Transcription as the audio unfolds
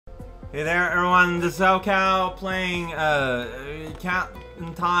Hey there, everyone. This is Cow playing Cat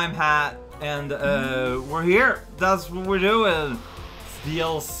in Time Hat, and we're here. That's what we're doing. It's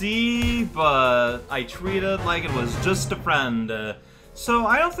DLC, but I treat it like it was just a friend. So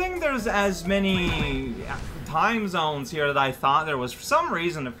I don't think there's as many time zones here that I thought there was. For some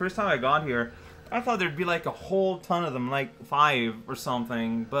reason, the first time I got here, I thought there'd be like a whole ton of them, like 5 or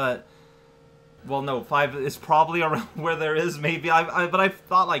something, but... Well, no, 5 is probably around where there is, maybe. But I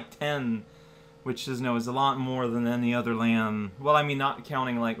thought like 10, which is, no, is a lot more than any other land. Well, I mean, not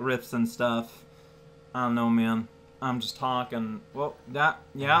counting like rifts and stuff. I don't know, man. I'm just talking. Well,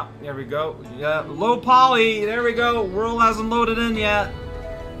 yeah, there we go. Yeah, low poly, there we go. World hasn't loaded in yet.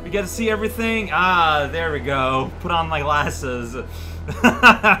 We get to see everything. Ah, there we go. Put on my glasses.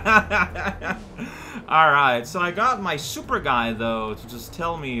 Alright, so I got my super guy, though, to just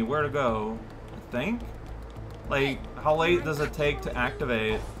tell me where to go. Think? Like, how late does it take to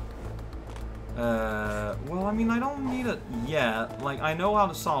activate? Well, I mean, I don't need it yet. Like, I know how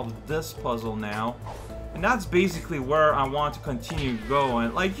to solve this puzzle now. And that's basically where I want to continue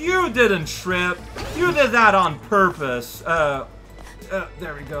going. Like, you didn't trip! You did that on purpose! There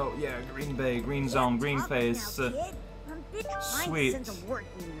we go. Yeah, green bay, green zone, green face. Sweet.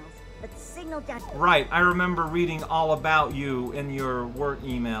 Right, I remember reading all about you in your work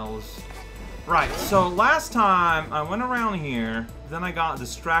emails. Right, so last time I went around here, then I got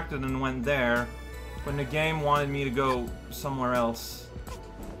distracted and went there when the game wanted me to go somewhere else.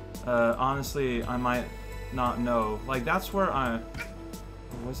 Honestly, I might not know. Like, that's where I...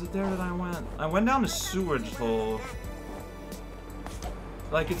 Was it there that I went? I went down the sewage hole.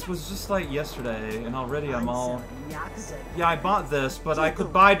 Like, it was just like yesterday, and already I'm all... Yeah, I bought this, but I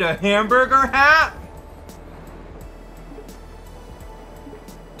could buy the hamburger hat?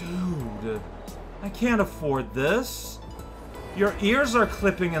 Dude, I can't afford this. Your ears are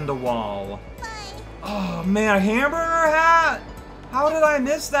clipping in the wall. Oh man, a hamburger hat? How did I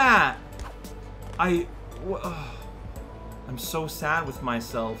miss that? I'm so sad with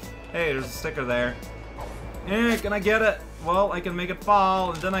myself. Hey, there's a sticker there. Eh, can I get it? Well, I can make it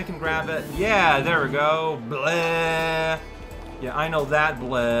fall, and then I can grab it. Yeah, there we go. Bleh. Yeah, I know that,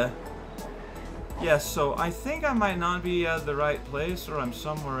 bleh. Yeah, so I think I might not be at the right place, or I'm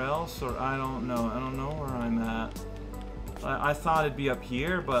somewhere else, or I don't know. I don't know where I'm at. I thought it'd be up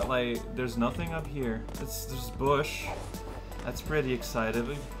here, but, like, there's nothing up here. There's bush. That's pretty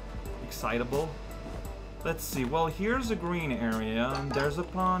excitable. Let's see. Well, here's a green area, and there's a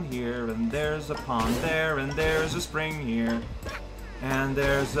pond here, and there's a pond there, and there's a spring here. And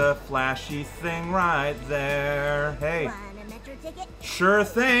there's a flashy thing right there. Hey. Want a metro ticket? Sure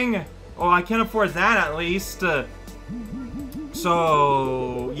thing. Oh, I can afford that at least.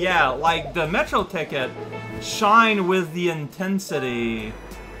 So, yeah, like the metro ticket shine with the intensity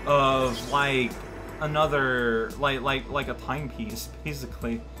of like another like a timepiece,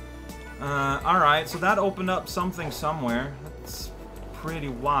 basically. Alright, so that opened up something somewhere. That's pretty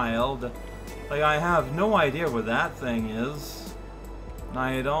wild. Like, I have no idea where that thing is.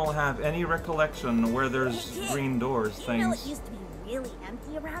 I don't have any recollection where there's green doors things. You know it used to be really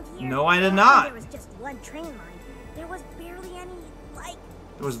empty around here? No, I did not. There was just one train line. There was barely any, like...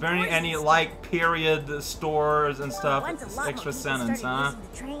 There was barely any, like, period stores and stuff. Once a lot Extra more people sentence, started huh? using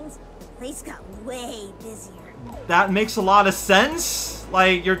the trains, the place got way busier. That makes a lot of sense.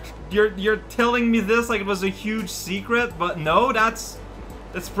 Like, you're telling me this like it was a huge secret, but no, that's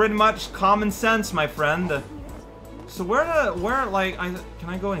pretty much common sense, my friend. So where can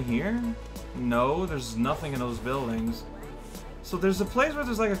I go in here? No, there's nothing in those buildings. So there's a place where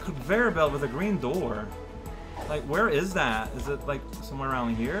there's like a conveyor belt with a green door. Like, where is that? Is it like somewhere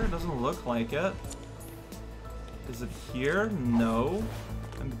around here? It doesn't look like it. Is it here? No.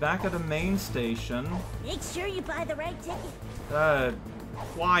 I'm back at the main station. Make sure you buy the right ticket.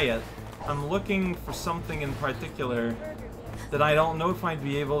 Quiet. I'm looking for something in particular that I don't know if I'd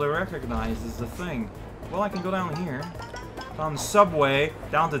be able to recognize is the thing. Well, I can go down here. On the subway,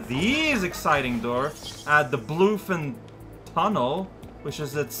 down to these exciting doors at the Bluefin Tunnel, which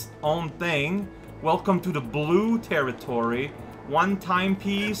is its own thing. Welcome to the blue territory. One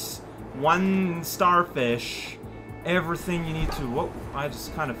timepiece, one starfish. Everything you need to... Whoa, I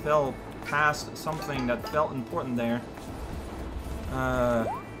just kind of fell past something that felt important there. How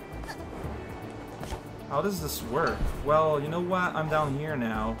does this work? Well, you know what? I'm down here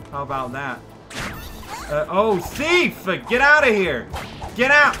now. How about that? Oh, thief! Get out of here! Get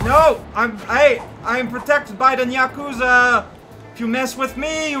out! No! I'm protected by the Yakuza! If you mess with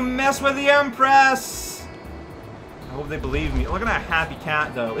me, you mess with the Empress! I hope they believe me. Look at that happy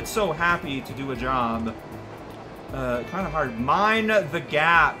cat, though. It's so happy to do a job. Kind of hard. Mine the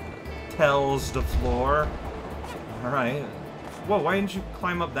gap. tells the floor. Alright. Whoa, why didn't you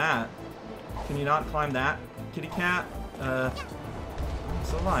climb up that? Can you not climb that? Kitty cat?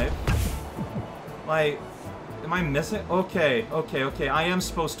 It's alive. Like, am I missing? Okay, okay, okay. I am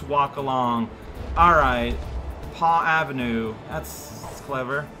supposed to walk along. Alright. Paw Avenue. That's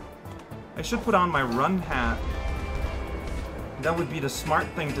clever. I should put on my run hat. That would be the smart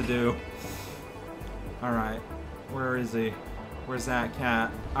thing to do. Alright. Where is he? Where's that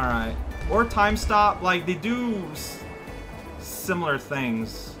cat? Alright. Or time stop. Like, they do similar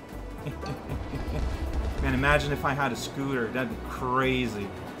things. Man, imagine if I had a scooter. That'd be crazy.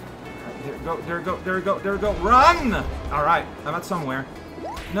 There we go, there we go, there we go, there we go. Run! Alright, I'm at somewhere.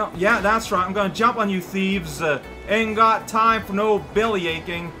 No, yeah, that's right. I'm gonna jump on you thieves. Ain't got time for no belly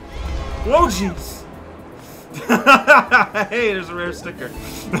aching. Whoa, jeez. Hey, there's a rare sticker.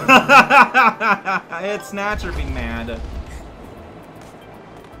 It's Snatcher being mad.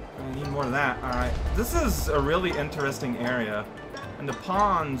 I need more of that. Alright. This is a really interesting area. And the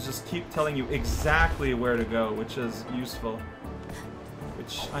pawns just keep telling you exactly where to go, which is useful.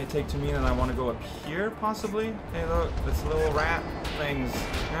 Which I take to mean that I want to go up here, possibly? Hey, look, this little rat things.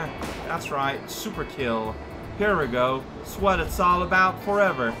 That's right, super kill. Here we go. It's what it's all about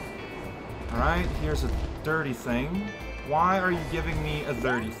forever. Alright, here's a dirty thing. Why are you giving me a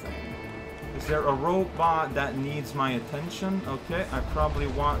dirty thing? Is there a robot that needs my attention? Okay, I probably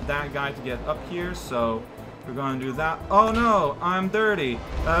want that guy to get up here, so we're gonna do that. Oh no, I'm dirty.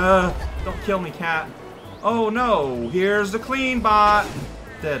 Don't kill me, cat. Oh no, here's the clean bot.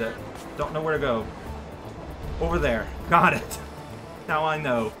 Did it. Don't know where to go. Over there. Got it. Now I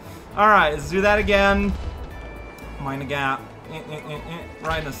know. Alright, let's do that again. Mind the gap.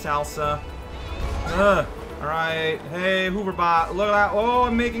 Right in the salsa. Alright. Hey, Hooverbot. Look at that. Oh,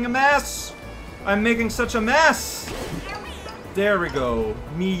 I'm making a mess. I'm making such a mess. There we go.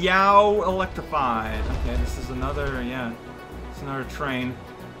 Meow electrified. Okay, this is another, yeah. It's another train.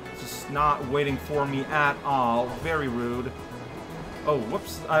 It's just not waiting for me at all. Very rude. Oh,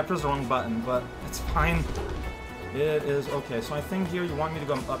 whoops. I pressed the wrong button, but it's fine. It is okay. So I think here you want me to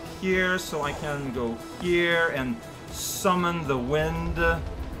go up here so I can go here and summon the wind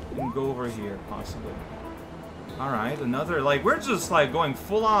and go over here, possibly. Alright, another, like, we're just, like, going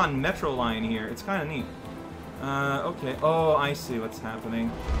full-on metro line here. It's kind of neat. Okay. Oh, I see what's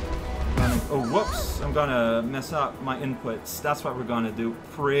happening. Oh, whoops. I'm gonna mess up my inputs. That's what we're gonna do.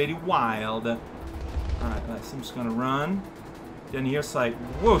 Pretty wild. Alright, I'm just gonna run. Then here's like,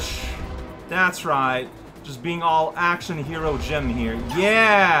 whoosh. That's right. Just being all action hero Jim here.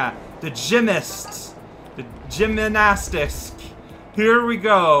 Yeah! The gymnasts. The gymnastics. Here we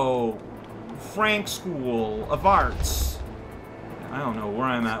go. Frank School of Arts. I don't know where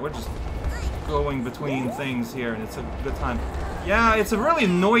I'm at. We're just going between things here, and it's a good time. Yeah, it's a really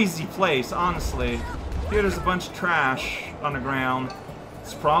noisy place, honestly. Here, there's a bunch of trash on the ground.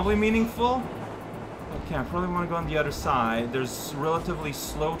 It's probably meaningful. Okay, I probably want to go on the other side. There's relatively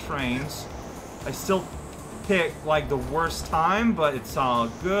slow trains. I still pick, like, the worst time, but it's all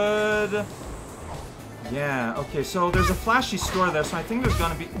good. Yeah, okay, so there's a flashy store there, so I think there's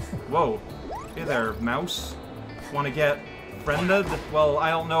gonna be... Whoa. Hey there, mouse. Want to get friended? Well, I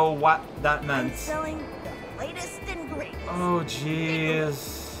don't know what that meant. Selling the latest and greatest. Oh,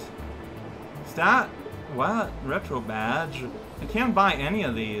 jeez. Is that... what? Retro badge? I can't buy any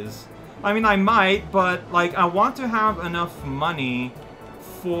of these. I mean, I might, but, like, I want to have enough money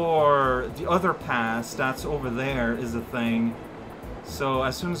for the other pass that's over there is the thing. So,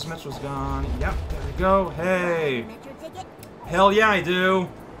 as soon as Metro's gone... Yep, there we go. Hey! Metro ticket? Hell yeah, I do!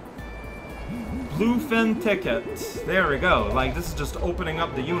 Bluefin ticket. There we go. Like, this is just opening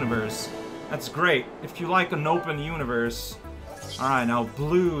up the universe. That's great. If you like an open universe. Alright, now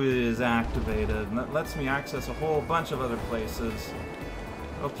blue is activated. And that lets me access a whole bunch of other places.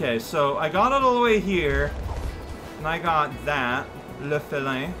 Okay, so I got it all the way here. And I got that. Le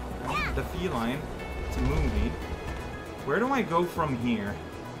Felin. The Feline. It's a movie. Where do I go from here?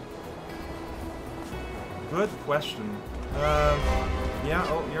 Good question. Yeah,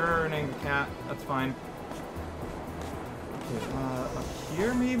 oh, you're named Cat. That's fine. Okay, up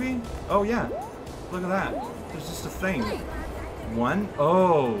here, maybe? Oh, yeah. Look at that. There's just a thing. One?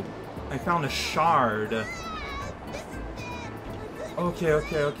 Oh, I found a shard. Okay,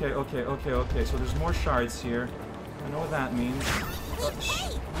 okay, okay, okay, okay, okay. So there's more shards here. I know what that means.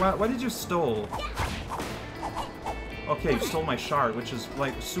 What did you stole? Okay, you stole my shard, which is,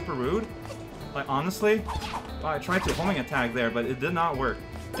 like, super rude. Like, honestly, I tried to homing attack there, but it did not work.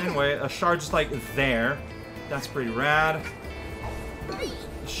 Anyway, a shard just, like, there. That's pretty rad.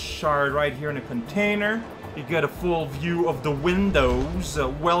 A shard right here in a container. You get a full view of the windows.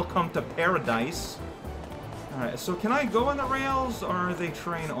 Welcome to paradise. Alright, so can I go on the rails, or are they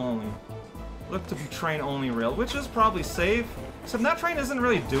train only? Look to be train only rail, which is probably safe. Except that train isn't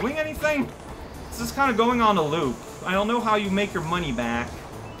really doing anything. It's just kind of going on a loop. I don't know how you make your money back,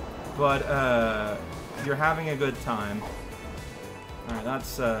 but you're having a good time. Alright,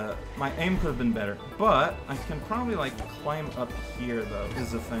 that's, my aim could have been better. But, I can probably, like, climb up here, though,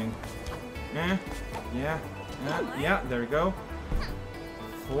 is the thing. Yeah, there we go.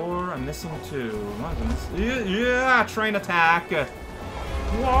 4, I'm missing 2. What am I missing? Yeah, train attack!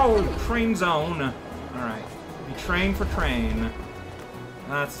 Whoa, train zone! Alright, be train for train.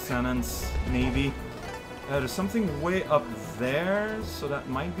 That's a sentence, maybe. There's something way up there, so that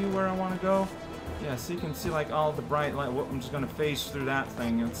might be where I want to go. Yeah, so you can see like all the bright light. Whoop, I'm just gonna phase through that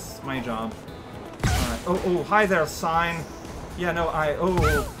thing. It's my job. Alright. Oh, hi there, sign. Yeah, no,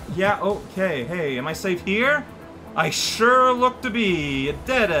 yeah, okay. Hey, am I safe here? I sure look to be. You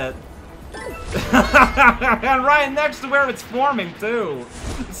did it. And right next to where it's forming, too.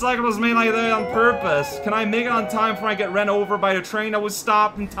 It's like it was made like that on purpose. Can I make it on time before I get run over by the train that was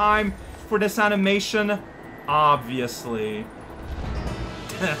stopped in time for this animation? Obviously.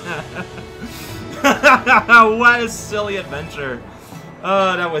 What a silly adventure.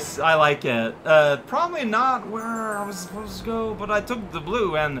 I like it. Probably not where I was supposed to go, but I took the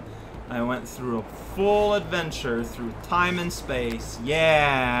blue and I went through a full adventure through time and space.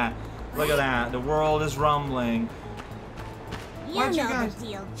 Yeah! Look at that. The world is rumbling. You know the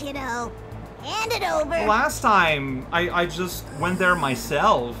deal, kiddo. Hand it over. Last time, I just went there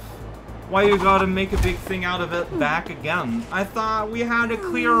myself. Why you gotta make a big thing out of it back again? I thought we had a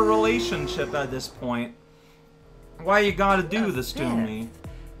clear relationship at this point. Why you gotta do this to me?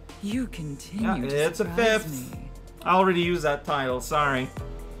 You continue to it's a fifth. me. I already used that title, sorry.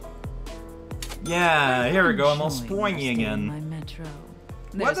 Yeah, here we go, I'm all spoingy again. My metro.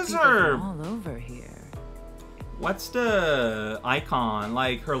 What There's is people her... from all over here. What's the icon,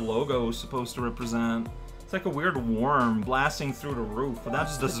 like, her logo is supposed to represent? It's like a weird worm blasting through the roof, but that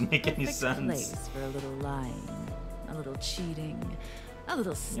just doesn't make any sense. Place for a little lying, a little cheating, a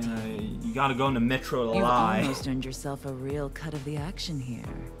little stealing. Yeah, you gotta go into Metro to lie. You've almost earned yourself a real cut of the action here.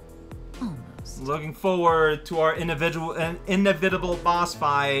 Almost. Looking forward to our inevitable boss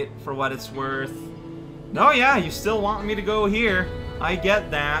fight, for what it's worth. No, yeah, you still want me to go here. I get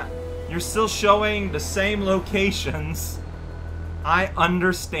that. You're still showing the same locations. I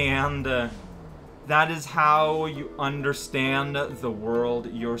understand. That is how you understand the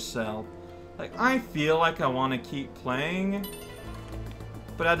world yourself. Like, I feel like I want to keep playing,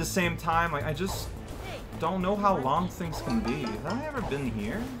 but at the same time, like, I just don't know how long things can be. Have I ever been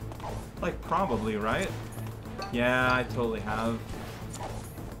here? Like, probably, right? Yeah, I totally have.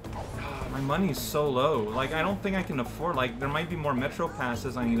 My money's so low. Like, I don't think I can afford, like, there might be more Metro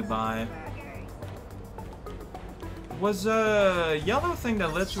passes I need to buy. Was a yellow thing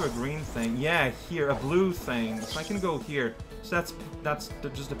that led to a green thing? Yeah, here, a blue thing. So I can go here. So that's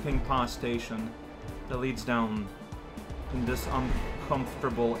just a ping pong station that leads down in this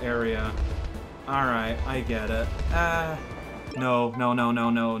uncomfortable area. Alright, I get it.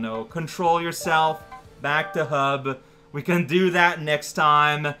 No. Control yourself. Back to hub. We can do that next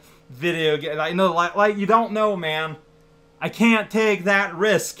time. Video game. I know, like you don't know, man. I can't take that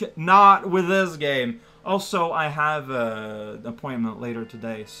risk. Not with this game. Also, I have an appointment later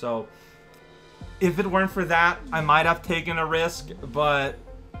today, so if it weren't for that, I might have taken a risk, but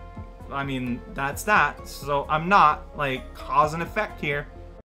I mean, that's that. So I'm not, like, cause and effect here.